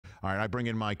All right, I bring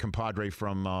in my compadre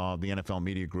from the NFL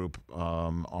Media Group,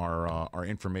 our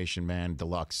information man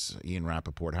deluxe, Ian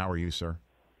Rapoport. How are you, sir?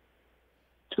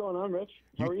 What's going on, Rich?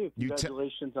 How are you?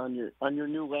 Congratulations on your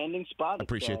new landing spot. I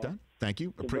appreciate that. Thank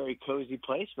you. It's a very cozy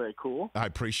place. Very cool. I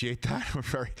appreciate that. We're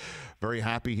very, very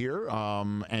happy here.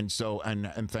 And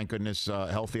thank goodness,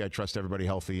 healthy. I trust everybody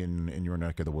healthy in your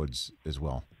neck of the woods as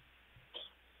well.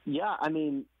 Yeah, I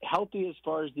mean, healthy as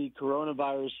far as the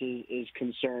coronavirus is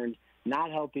concerned.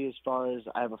 Not healthy as far as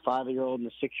I have a 5-year-old and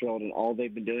a 6-year-old, and all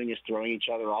they've been doing is throwing each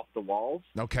other off the walls.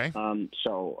 Okay.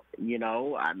 So, I mean,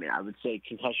 I would say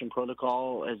concussion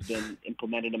protocol has been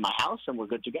implemented in my house, and we're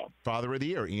good to go. Father of the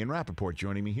Year, Ian Rapoport,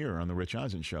 joining me here on the Rich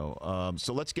Eisen Show.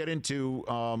 So let's get into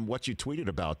what you tweeted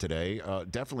about today.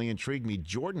 Definitely intrigued me.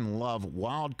 Jordan Love,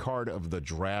 wild card of the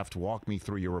draft. Walk me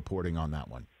through your reporting on that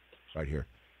one right here.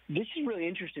 This is a really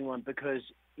interesting one because,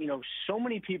 so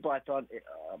many people I thought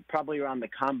probably around the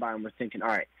combine were thinking, all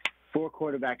right, 4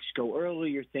 quarterbacks go early.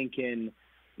 You're thinking,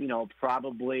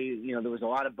 probably, there was a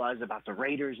lot of buzz about the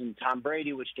Raiders and Tom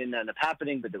Brady, which didn't end up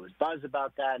happening, but there was buzz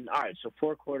about that. And all right, so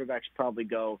 4 quarterbacks probably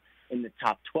go in the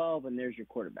top 12, and there's your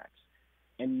quarterbacks.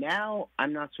 And now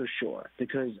I'm not so sure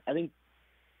because I think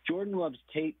Jordan Love's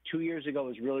tape 2 years ago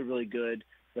was really, really good.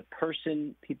 The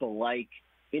person people like,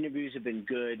 interviews have been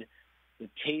good. The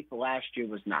tape last year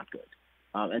was not good.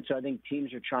 And so I think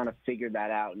teams are trying to figure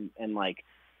that out and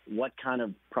what kind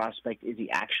of prospect is he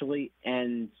actually?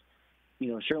 And,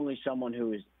 certainly someone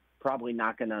who is probably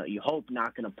not going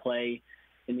to play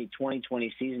in the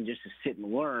 2020 season just to sit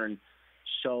and learn.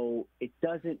 So it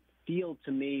doesn't feel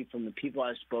to me from the people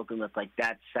I've spoken with like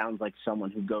that sounds like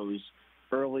someone who goes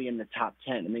early in the top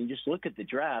 10. I mean, just look at the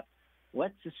draft.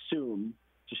 Let's assume,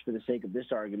 just for the sake of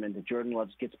this argument, that Jordan Love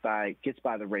gets by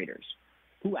the Raiders.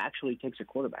 Who actually takes a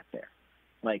quarterback there?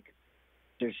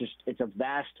 It's a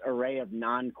vast array of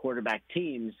non-quarterback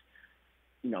teams.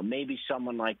 Maybe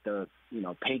someone like the,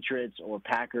 Patriots or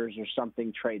Packers or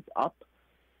something trades up.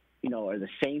 Or the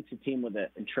Saints, a team with an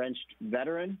entrenched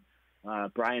veteran.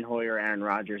 Brian Hoyer, Aaron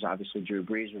Rodgers, obviously Drew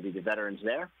Brees would be the veterans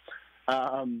there.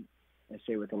 I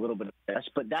say with a little bit of this,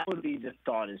 but that would be the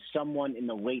thought is someone in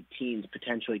the late teens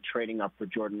potentially trading up for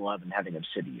Jordan Love and having him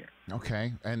sit a year.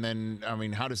 Okay. And then, I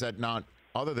mean, how does that not,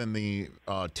 other than the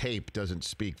tape doesn't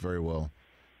speak very well,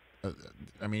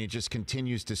 I mean, it just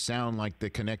continues to sound like the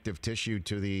connective tissue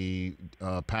to the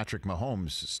Patrick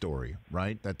Mahomes story,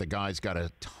 right? That the guy's got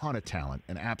a ton of talent,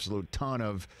 an absolute ton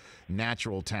of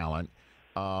natural talent,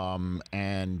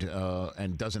 and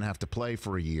doesn't have to play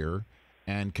for a year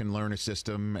and can learn a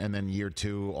system, and then year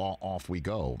 2, off we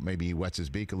go. Maybe he wets his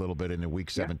beak a little bit in a Week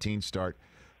 17 start.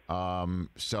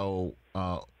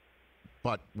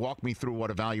 But walk me through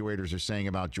what evaluators are saying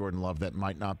about Jordan Love that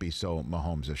might not be so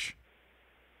Mahomes-ish,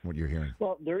 what you're hearing.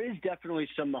 Well, there is definitely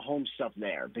some Mahomes stuff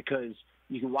there because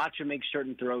you can watch him make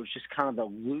certain throws, just kind of the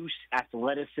loose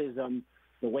athleticism,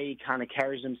 the way he kind of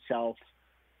carries himself,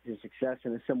 his success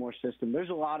in a similar system. There's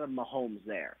a lot of Mahomes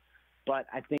there. But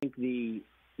I think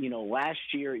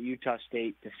last year at Utah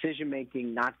State,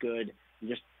 decision-making not good,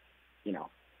 just,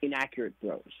 inaccurate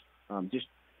throws, just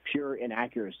pure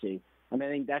inaccuracy. I mean,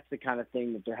 I think that's the kind of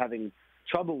thing that they're having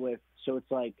trouble with. So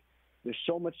it's like there's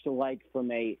so much to like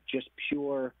from a just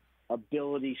pure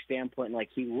ability standpoint. Like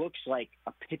he looks like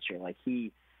a pitcher. Like the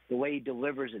way he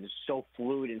delivers it is so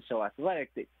fluid and so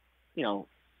athletic that, you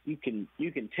can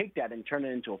take that and turn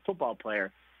it into a football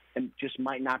player and just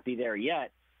might not be there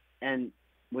yet. And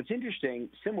what's interesting,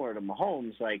 similar to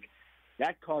Mahomes, like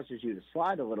that causes you to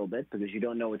slide a little bit because you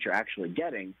don't know what you're actually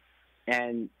getting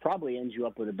and probably ends you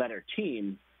up with a better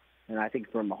team. And I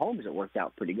think for Mahomes, it worked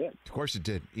out pretty good. Of course it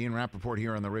did. Ian Rapoport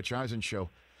here on the Rich Eisen Show.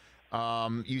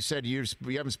 You said you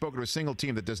haven't spoken to a single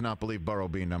team that does not believe Burrow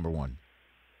being number 1.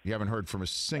 You haven't heard from a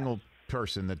single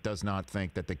person that does not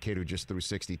think that the kid who just threw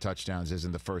 60 touchdowns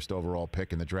isn't the first overall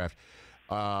pick in the draft.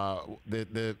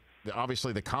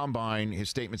 Obviously, the combine, his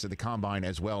statements at the combine,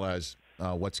 as well as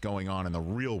what's going on in the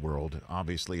real world,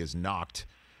 obviously has knocked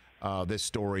this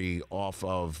story off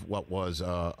of what was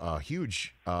a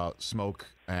huge smoke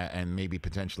and maybe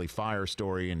potentially fire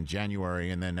story in January,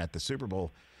 and then at the Super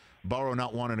Bowl, Burrow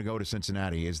not wanting to go to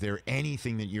Cincinnati. Is there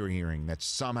anything that you're hearing that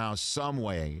somehow, some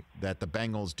way, that the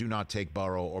Bengals do not take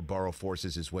Burrow or Burrow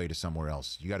forces his way to somewhere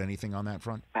else? You got anything on that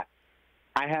front?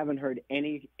 I haven't heard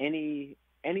anything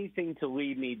to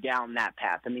lead me down that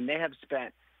path. I mean, the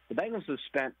Bengals have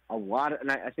spent a lot of, and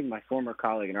I think our former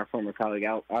colleague,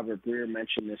 Albert Breer,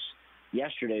 mentioned this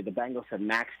yesterday. The Bengals have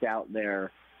maxed out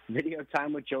their video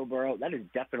time with Joe Burrow. That is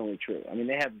definitely true. I mean,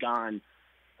 they have gone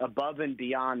above and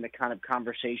beyond the kind of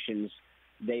conversations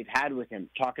they've had with him,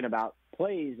 talking about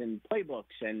plays and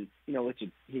playbooks, and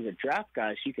he's a draft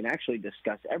guy, so you can actually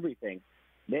discuss everything.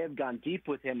 They have gone deep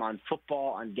with him on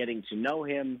football, on getting to know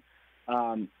him,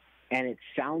 and it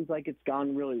sounds like it's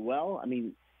gone really well. I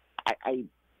mean,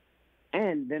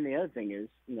 and then the other thing is,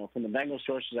 from the Bengals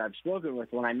sources I've spoken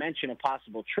with, when I mention a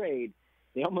possible trade,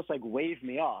 they almost wave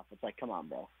me off. It's like, come on,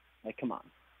 bro. Come on.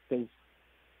 Because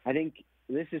I think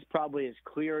this is probably as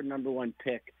clear number one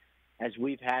pick as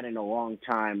we've had in a long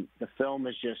time. The film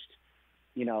is just,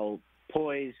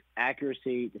 poise,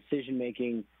 accuracy,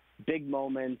 decision-making, big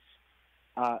moments,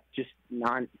 just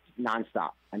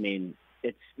nonstop. I mean,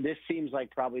 this seems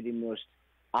like probably the most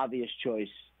obvious choice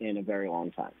in a very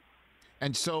long time.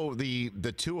 And so the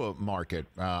Tua market,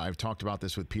 I've talked about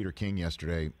this with Peter King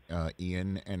yesterday,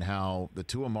 Ian, and how the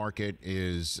Tua market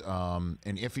is an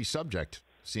iffy subject,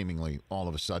 seemingly all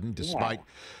of a sudden, despite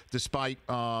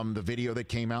the video that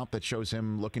came out that shows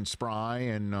him looking spry,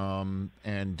 and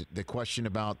the question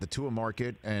about the Tua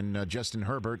market and Justin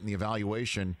Herbert and the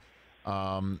evaluation.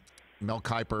 Mel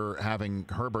Kiper having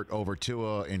Herbert over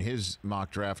Tua in his mock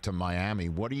draft to Miami.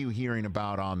 What are you hearing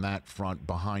about on that front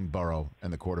behind Burrow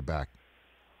and the quarterback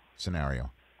scenario?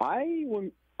 I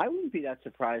wouldn't be that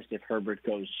surprised if Herbert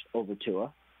goes over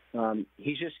Tua.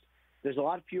 There's a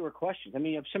lot fewer questions. I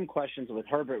mean, you have some questions with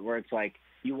Herbert where it's like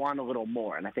you want a little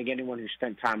more, and I think anyone who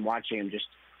spent time watching him, just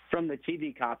from the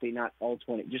TV copy, not all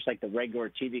 20, just like the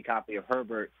regular TV copy of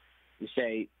Herbert, you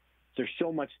say there's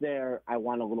so much there. I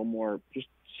want a little more, just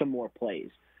some more plays.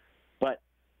 But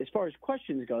as far as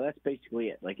questions go, that's basically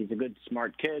it. He's a good,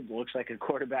 smart kid, looks like a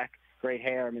quarterback, great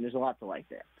hair. I mean, there's a lot to like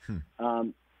there.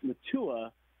 With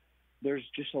Tua, there's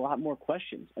just a lot more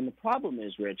questions. And the problem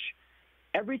is, Rich,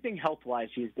 everything health-wise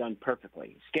he's done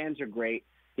perfectly. Scans are great.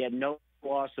 He had no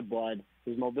loss of blood.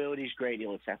 His mobility is great. He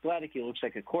looks athletic. He looks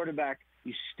like a quarterback.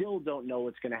 You still don't know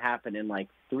what's going to happen in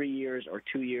 3 years or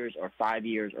 2 years or 5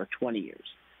 years or 20 years.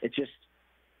 It's just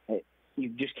you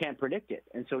just can't predict it.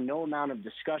 And so no amount of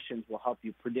discussions will help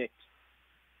you predict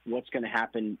what's going to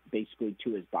happen basically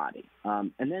to his body.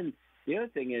 And then the other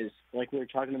thing is, like we were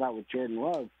talking about with Jordan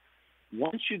Love,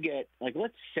 once you get,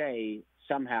 let's say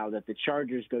somehow that the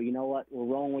Chargers go, you know what,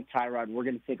 we're rolling with Tyrod, we're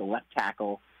going to take a left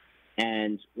tackle,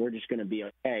 and we're just going to be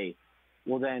okay.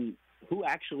 Well, then who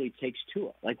actually takes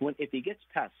Tua? If he gets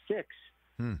past 6,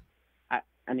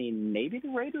 I mean, maybe the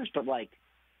Raiders, but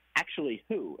actually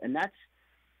who? And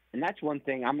that's one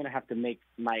thing I'm going to have to make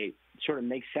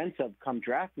sense of come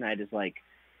draft night is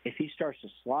if he starts to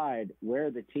slide, where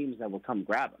are the teams that will come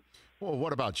grab him? Well,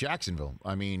 what about Jacksonville?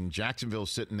 I mean,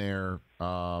 Jacksonville's sitting there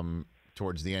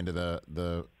towards the end of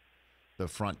the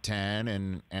front 10,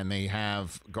 and they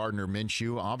have Gardner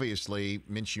Minshew. Obviously,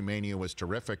 Minshew mania was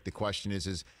terrific. The question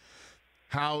is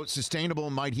how sustainable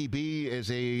might he be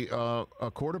as a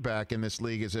quarterback in this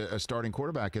league, as a starting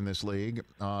quarterback in this league?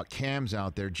 Cam's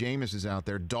out there, Jameis is out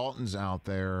there, Dalton's out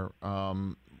there.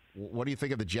 What do you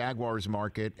think of the Jaguars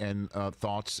market and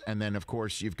thoughts? And then, of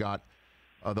course, you've got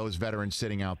those veterans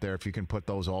sitting out there. If you can put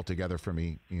those all together for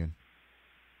me, Ian.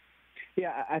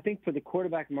 Yeah, I think for the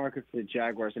quarterback market for the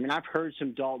Jaguars, I mean, I've heard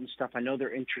some Dalton stuff. I know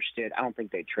they're interested. I don't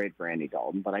think they trade for Andy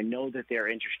Dalton, but I know that they're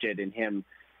interested in him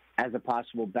as a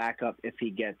possible backup if he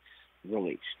gets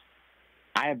released.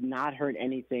 I have not heard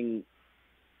anything,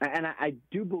 and I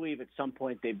do believe at some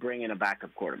point they bring in a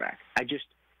backup quarterback.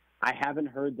 I haven't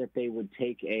heard that they would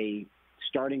take a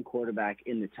starting quarterback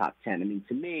in the top 10. I mean,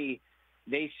 to me,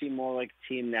 they seem more like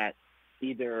a team that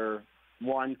either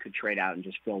one could trade out and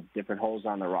just fill different holes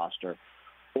on the roster,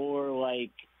 or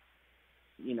like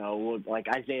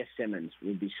Isaiah Simmons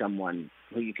would be someone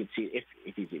who you could see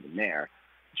if he's even there,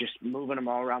 just moving them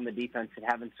all around the defense and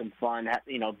having some fun,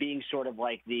 being sort of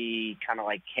like the kind of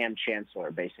like Cam Chancellor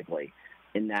basically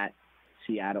in that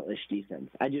Seattle-ish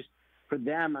defense. For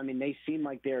them, I mean, they seem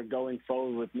like they're going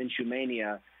forward with Minshew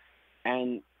mania,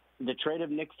 and the trade of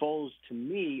Nick Foles, to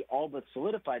me, all but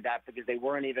solidified that because they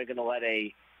weren't even going to let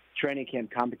a training camp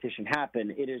competition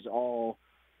happen. It is all,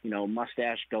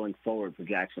 mustache going forward for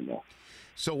Jacksonville.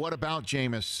 So what about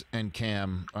Jameis and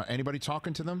Cam? Anybody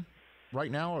talking to them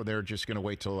right now, or they're just going to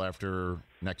wait till after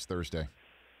next Thursday?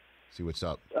 See what's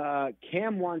up.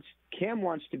 Cam wants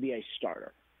to be a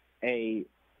starter.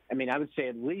 I would say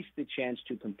at least the chance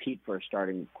to compete for a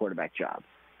starting quarterback job.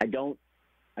 I don't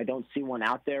see one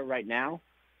out there right now.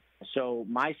 So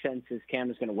my sense is Cam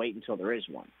is going to wait until there is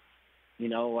one.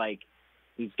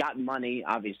 He's got money,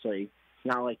 obviously. It's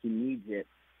not like he needs it.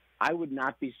 I would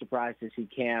not be surprised to see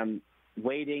Cam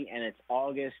waiting, and it's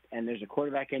August, and there's a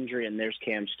quarterback injury, and there's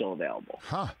Cam still available.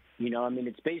 Huh.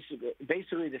 It's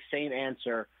basically the same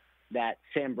answer that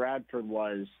Sam Bradford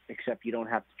was, except you don't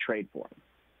have to trade for him.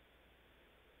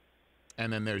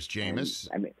 And then there's Jameis.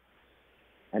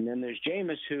 And then there's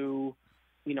Jameis, who,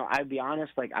 I'd be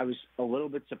honest, like I was a little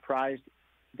bit surprised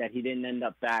that he didn't end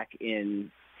up back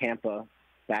in Tampa,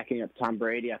 backing up Tom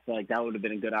Brady. I feel like that would have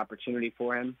been a good opportunity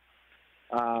for him.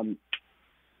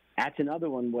 That's another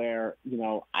one where,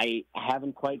 I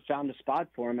haven't quite found a spot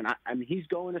for him. And I mean, he's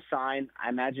going to sign. I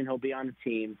imagine he'll be on the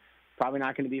team. Probably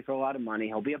not going to be for a lot of money.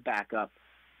 He'll be a backup.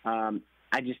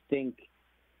 I just think,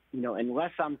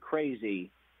 unless I'm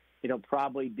crazy, it'll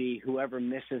probably be whoever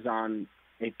misses on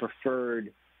a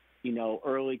preferred,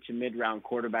 early to mid-round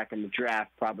quarterback in the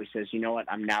draft probably says, you know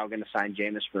what, I'm now going to sign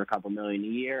Jameis for a couple million a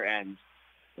year, and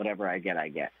whatever I get, I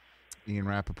get. Ian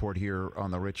Rapoport here on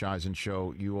the Rich Eisen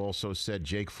Show. You also said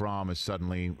Jake Fromm is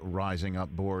suddenly rising up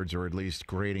boards, or at least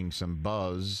creating some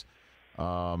buzz.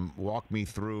 Walk me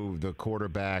through the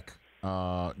quarterback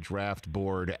draft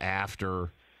board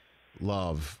after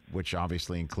Love, which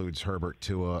obviously includes Herbert,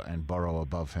 Tua, and Burrow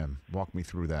above him. Walk me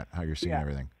through that, how you're seeing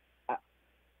everything.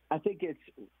 I think it's,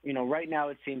 right now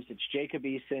it seems it's Jacob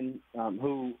Eason,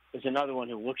 who is another one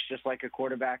who looks just like a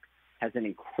quarterback, has an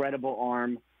incredible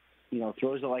arm,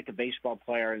 throws it like a baseball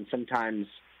player, and sometimes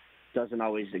doesn't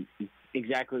always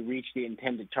exactly reach the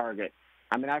intended target.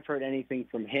 I mean, I've heard anything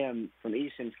from him, from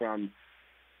Eason, from,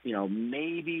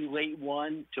 maybe late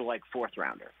one to like fourth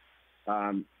rounder.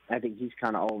 I think he's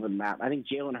kind of all over the map. I think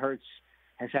Jalen Hurts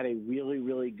has had a really,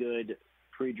 really good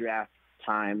pre-draft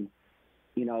time.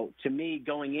 To me,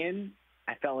 going in,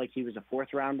 I felt like he was a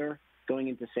fourth rounder going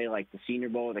into, say, like the Senior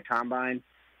Bowl or the Combine.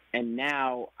 And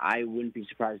now I wouldn't be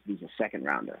surprised if he's a second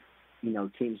rounder.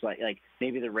 Teams like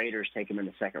maybe the Raiders take him in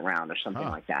the second round or something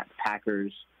like that.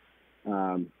 Packers,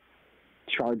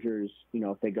 Chargers,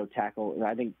 if they go tackle.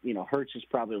 I think, Hurts is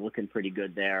probably looking pretty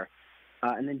good there.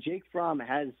 And then Jake Fromm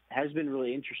has been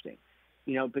really interesting,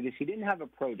 because he didn't have a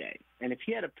pro day. And if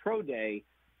he had a pro day,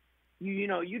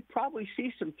 you'd probably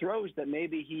see some throws that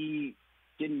maybe he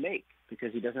didn't make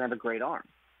because he doesn't have a great arm.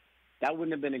 That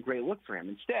wouldn't have been a great look for him.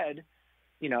 Instead,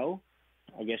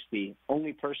 I guess the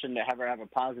only person to ever have a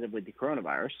positive with the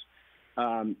coronavirus,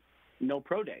 no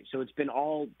pro day. So it's been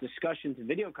all discussions and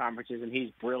video conferences, and he's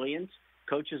brilliant.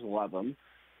 Coaches love him.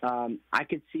 I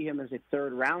could see him as a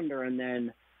third rounder, and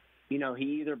then,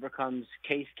 he either becomes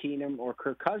Case Keenum or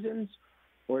Kirk Cousins,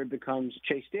 or it becomes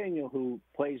Chase Daniel, who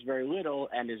plays very little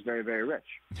and is very, very rich.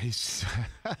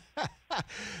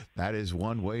 That is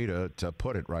one way to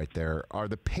put it right there. Are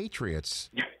the Patriots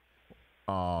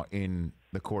in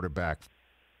the quarterback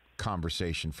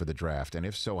conversation for the draft? And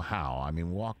if so, how? I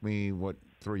mean, walk me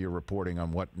through your reporting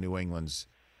on what New England's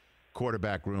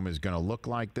quarterback room is going to look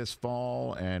like this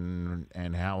fall, and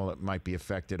how it might be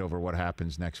affected over what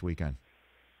happens next weekend.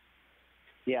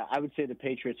 Yeah, I would say the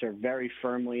Patriots are very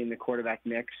firmly in the quarterback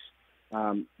mix.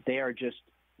 They're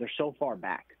so far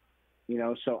back,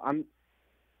 so I'm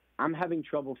having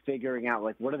trouble figuring out,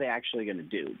 like, what are they actually going to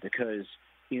do? Because,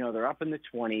 they're up in the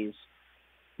 20s.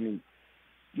 I mean,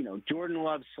 Jordan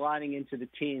Love sliding into the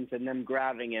teens and them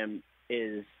grabbing him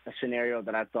is a scenario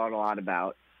that I've thought a lot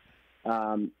about.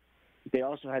 They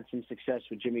also had some success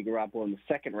with Jimmy Garoppolo in the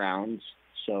second rounds,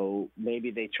 so maybe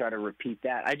they try to repeat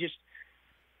that.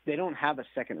 They don't have a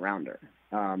second rounder.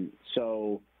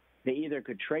 So they either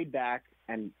could trade back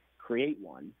and create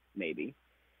one, maybe,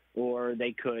 or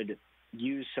they could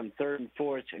use some third and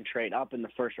fourths and trade up in the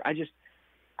first round.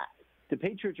 The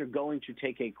Patriots are going to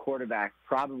take a quarterback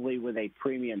probably with a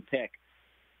premium pick.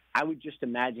 I would just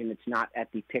imagine it's not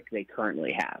at the pick they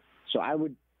currently have. So I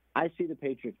see the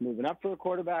Patriots moving up for a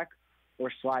quarterback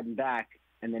or sliding back,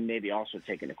 and then maybe also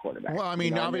taking a quarterback. Well, I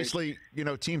mean, obviously,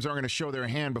 teams aren't going to show their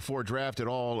hand before draft at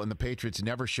all, and the Patriots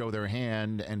never show their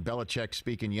hand. And Belichick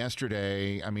speaking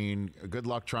yesterday, I mean, good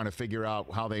luck trying to figure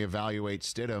out how they evaluate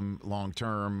Stidham long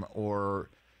term,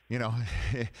 or, when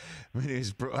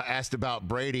he's asked about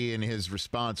Brady, and his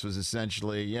response was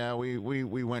essentially, yeah,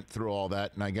 we went through all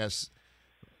that, and I guess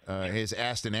his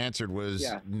asked and answered was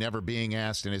never being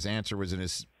asked, and his answer was in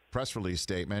his press release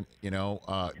statement.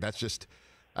 That's just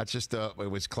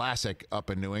it was classic up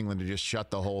in New England to just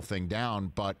shut the whole thing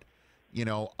down. But,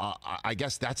 I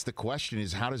guess that's the question,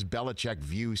 is how does Belichick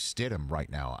view Stidham right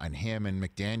now? And him and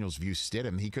McDaniels view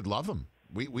Stidham. He could love him.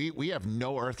 We have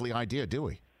no earthly idea, do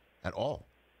we, at all?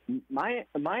 My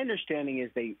understanding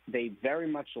is they very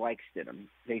much like Stidham.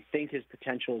 They think his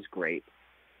potential is great.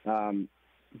 There's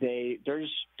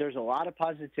a lot of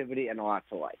positivity and a lot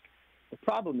to like. The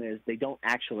problem is they don't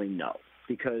actually know,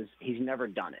 because he's never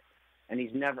done it. And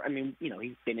he's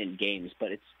been in games,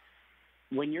 but it's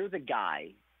when you're the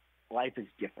guy, life is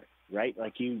different, right?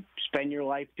 Like, you spend your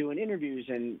life doing interviews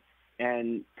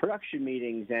and production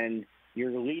meetings, and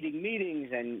you're leading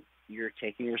meetings, and you're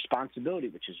taking responsibility,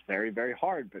 which is very, very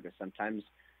hard because sometimes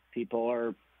people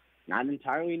are not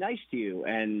entirely nice to you.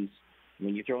 And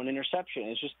when you throw an interception,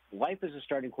 it's just life as a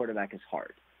starting quarterback is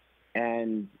hard.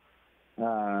 And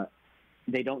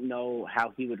they don't know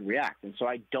how he would react. And so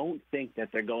I don't think that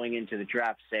they're going into the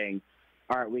draft saying,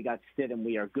 all right, we got Stidham,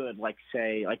 we are good, like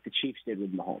the Chiefs did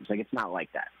with Mahomes. Like, it's not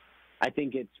like that. I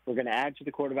think we're going to add to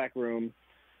the quarterback room.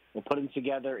 We'll put them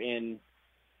together in,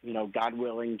 God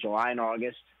willing, July and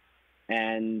August,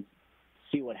 and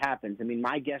see what happens. I mean,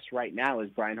 my guess right now is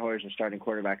Brian Hoyer's the starting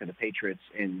quarterback of the Patriots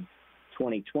in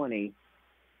 2020,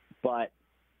 but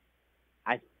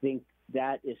I think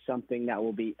that is something that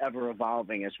will be ever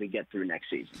evolving as we get through next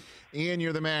season. Ian,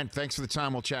 you're the man. Thanks for the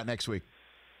time. We'll chat next week.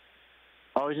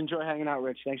 Always enjoy hanging out,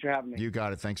 Rich. Thanks for having me. You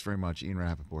got it. Thanks very much. Ian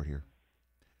Rapoport here.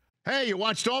 Hey, you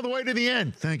watched all the way to the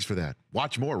end. Thanks for that.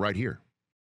 Watch more right here.